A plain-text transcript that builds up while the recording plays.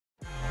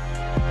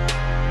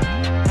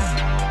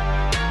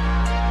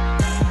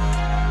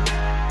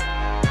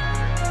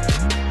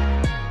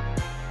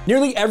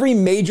Nearly every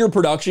major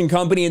production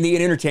company in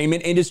the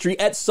entertainment industry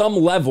at some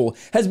level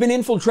has been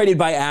infiltrated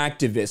by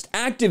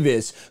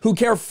activists who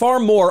care far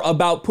more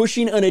about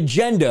pushing an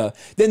agenda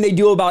than they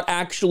do about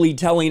actually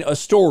telling a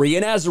story.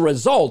 And as a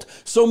result,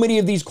 so many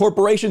of these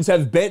corporations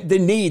have bent the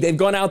knee. They've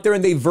gone out there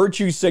and they've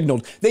virtue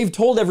signaled. They've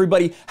told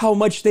everybody how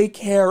much they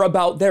care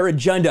about their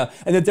agenda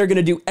and that they're going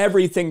to do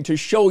everything to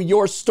show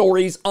your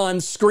stories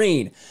on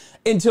screen.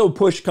 Until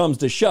push comes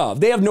to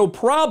shove. They have no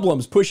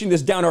problems pushing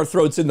this down our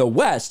throats in the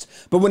West,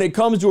 but when it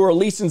comes to a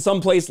release in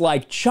some place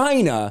like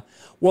China,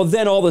 well,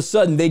 then all of a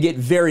sudden they get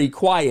very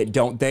quiet,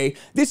 don't they?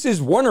 This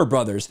is Warner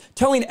Brothers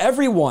telling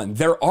everyone,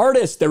 their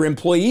artists, their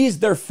employees,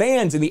 their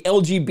fans in the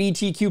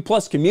LGBTQ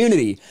plus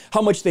community,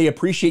 how much they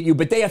appreciate you,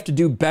 but they have to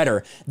do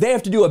better. They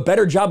have to do a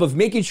better job of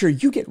making sure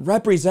you get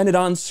represented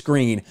on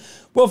screen.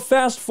 Well,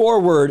 fast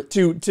forward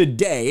to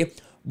today.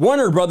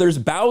 Warner Brothers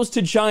bows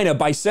to China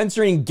by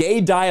censoring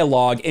gay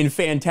dialogue in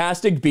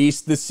Fantastic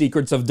Beasts: The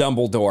Secrets of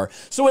Dumbledore.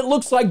 So it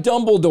looks like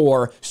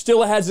Dumbledore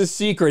still has a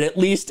secret, at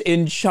least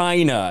in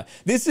China.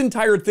 This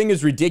entire thing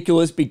is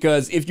ridiculous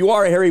because if you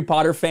are a Harry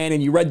Potter fan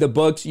and you read the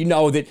books, you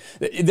know that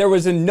there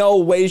was in no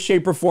way,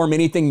 shape, or form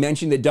anything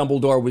mentioned that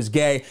Dumbledore was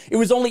gay. It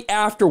was only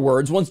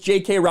afterwards, once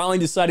J.K. Rowling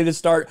decided to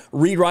start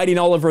rewriting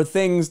all of her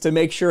things to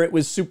make sure it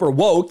was super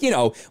woke, you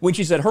know, when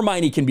she said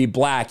Hermione can be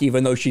black,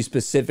 even though she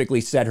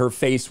specifically said her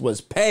face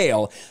was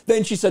pale.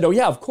 Then she said, oh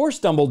yeah, of course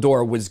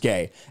Dumbledore was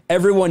gay.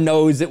 Everyone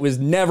knows it was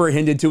never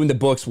hinted to in the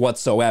books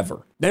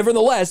whatsoever.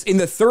 Nevertheless, in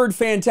the third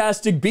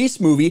Fantastic Beasts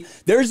movie,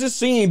 there's a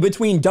scene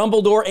between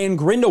Dumbledore and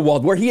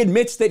Grindelwald where he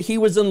admits that he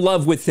was in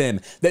love with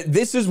him, that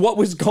this is what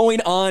was going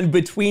on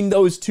between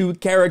those two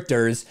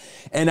characters.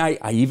 And I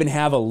even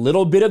have a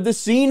little bit of the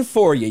scene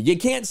for you. You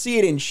can't see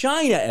it in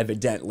China,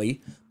 evidently,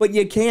 but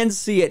you can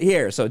see it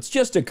here. So it's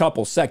just a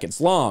couple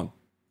seconds long.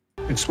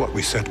 It's what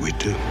we said we'd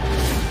do.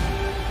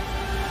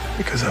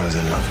 Because I was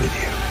in love with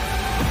you.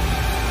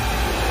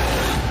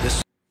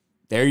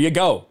 There you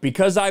go.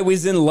 Because I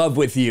was in love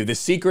with you. The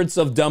secrets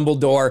of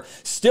Dumbledore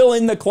still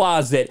in the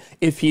closet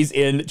if he's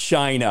in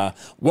China.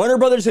 Warner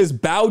Brothers has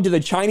bowed to the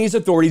Chinese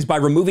authorities by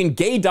removing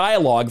gay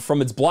dialogue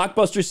from its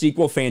blockbuster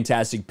sequel,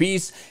 Fantastic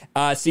Beasts: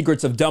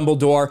 Secrets of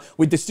Dumbledore,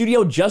 with the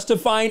studio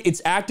justifying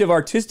its act of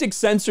artistic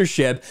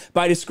censorship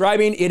by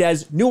describing it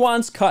as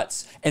nuanced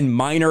cuts and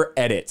minor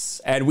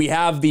edits. And we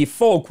have the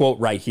full quote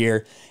right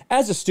here.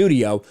 As a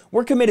studio,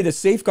 we're committed to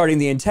safeguarding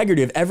the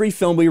integrity of every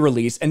film we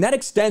release, and that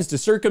extends to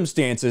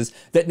circumstances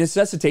that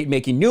necessitate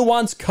making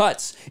nuanced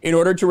cuts in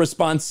order to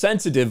respond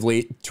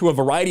sensitively to a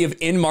variety of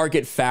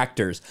in-market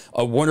factors,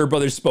 a Warner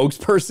Brothers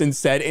spokesperson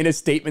said in a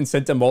statement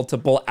sent to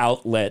multiple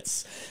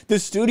outlets. The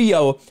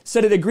studio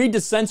said it agreed to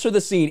censor the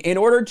scene in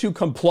order to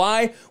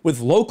comply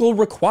with local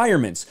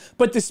requirements,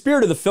 but the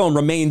spirit of the film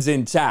remains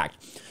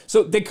intact.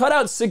 So they cut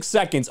out 6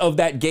 seconds of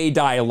that gay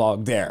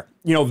dialogue there,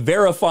 you know,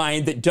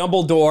 verifying that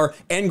Dumbledore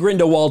and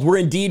Grindelwald were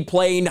indeed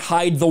playing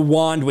hide the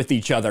wand with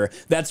each other.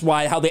 That's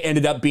how they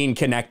ended up being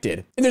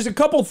connected. And there's a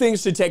couple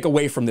things to take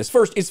away from this.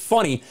 First, it's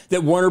funny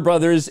that Warner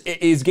Brothers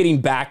is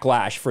getting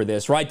backlash for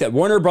this, right? That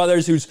Warner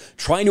Brothers, who's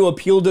trying to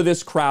appeal to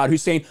this crowd,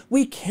 who's saying,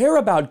 we care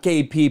about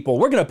gay people,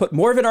 we're gonna put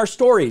more of it in our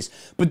stories,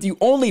 but you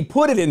only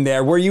put it in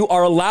there where you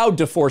are allowed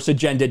to force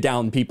agenda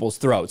down people's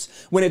throats.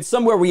 When it's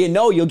somewhere where you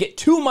know you'll get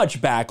too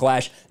much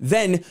backlash,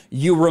 then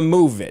you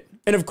remove it.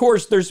 And of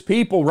course, there's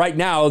people right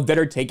now that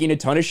are taking a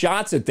ton of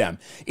shots at them.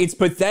 It's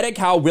pathetic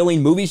how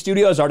willing movie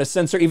studios are to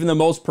censor even the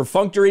most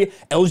perfunctory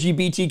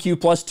LGBTQ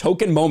plus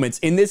token moments,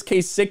 in this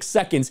case 6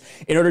 seconds,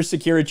 in order to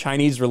secure a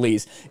Chinese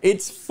release.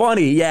 It's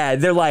funny, yeah,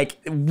 they're like,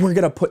 we're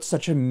gonna put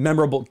such a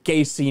memorable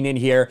gay scene in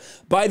here.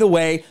 By the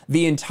way,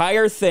 the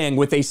entire thing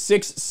with a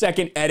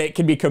 6-second edit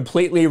can be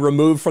completely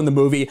removed from the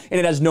movie and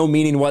it has no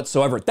meaning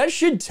whatsoever. That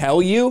should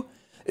tell you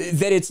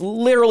that it's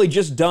literally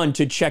just done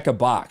to check a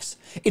box.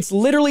 It's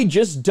literally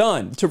just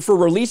done for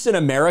release in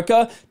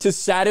America to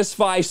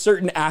satisfy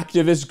certain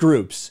activist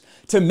groups,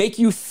 to make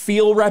you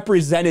feel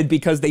represented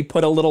because they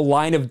put a little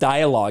line of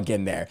dialogue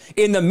in there.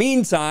 In the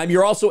meantime,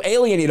 you're also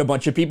alienating a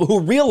bunch of people who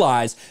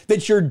realize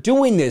that you're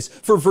doing this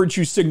for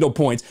virtue signal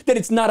points, that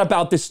it's not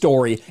about the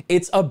story,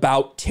 it's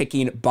about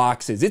ticking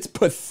boxes. It's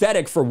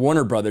pathetic for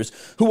Warner Brothers,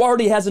 who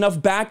already has enough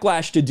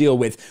backlash to deal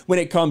with when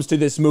it comes to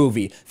this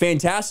movie.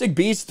 Fantastic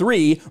Beasts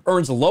 3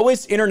 earns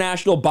lowest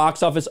international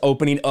box office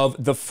opening of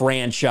the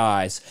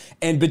franchise.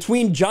 And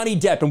between Johnny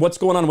Depp and what's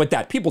going on with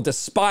that, people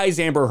despise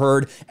Amber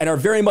Heard and are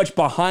very much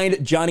behind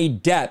Johnny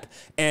Depp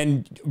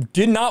and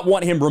did not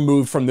want him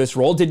removed from this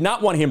role, did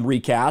not want him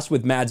recast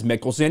with Mads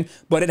Mikkelsen,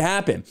 but it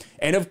happened.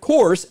 And of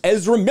course,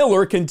 Ezra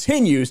Miller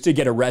continues to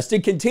get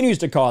arrested, continues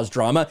to cause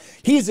drama.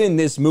 He's in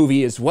this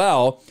movie as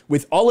well,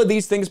 with all of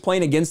these things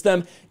playing against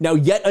them. Now,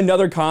 yet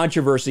another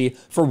controversy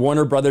for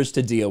Warner Brothers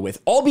to deal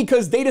with, all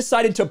because they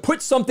decided to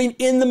put something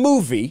in the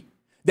movie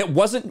that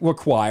wasn't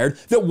required,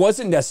 that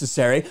wasn't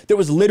necessary, that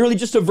was literally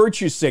just a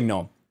virtue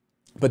signal.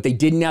 but they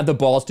didn't have the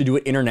balls to do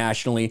it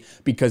internationally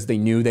because they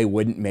knew they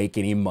wouldn't make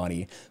any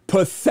money.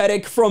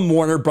 Pathetic from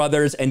Warner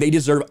Brothers, and they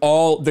deserve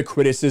all the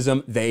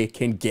criticism they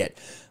can get.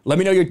 Let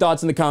me know your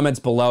thoughts in the comments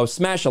below.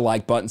 Smash a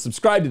like button,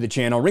 subscribe to the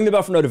channel, ring the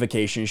bell for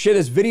notifications, share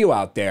this video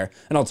out there,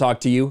 and I'll talk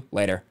to you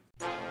later.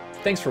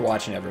 Thanks for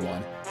watching,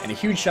 everyone, and a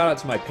huge shout out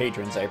to my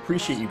patrons. I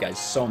appreciate you guys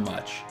so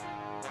much.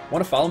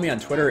 Want to follow me on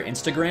Twitter or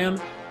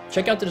Instagram?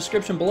 Check out the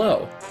description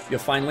below. You'll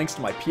find links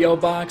to my PO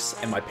box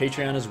and my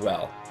Patreon as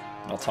well.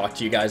 And I'll talk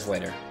to you guys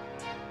later.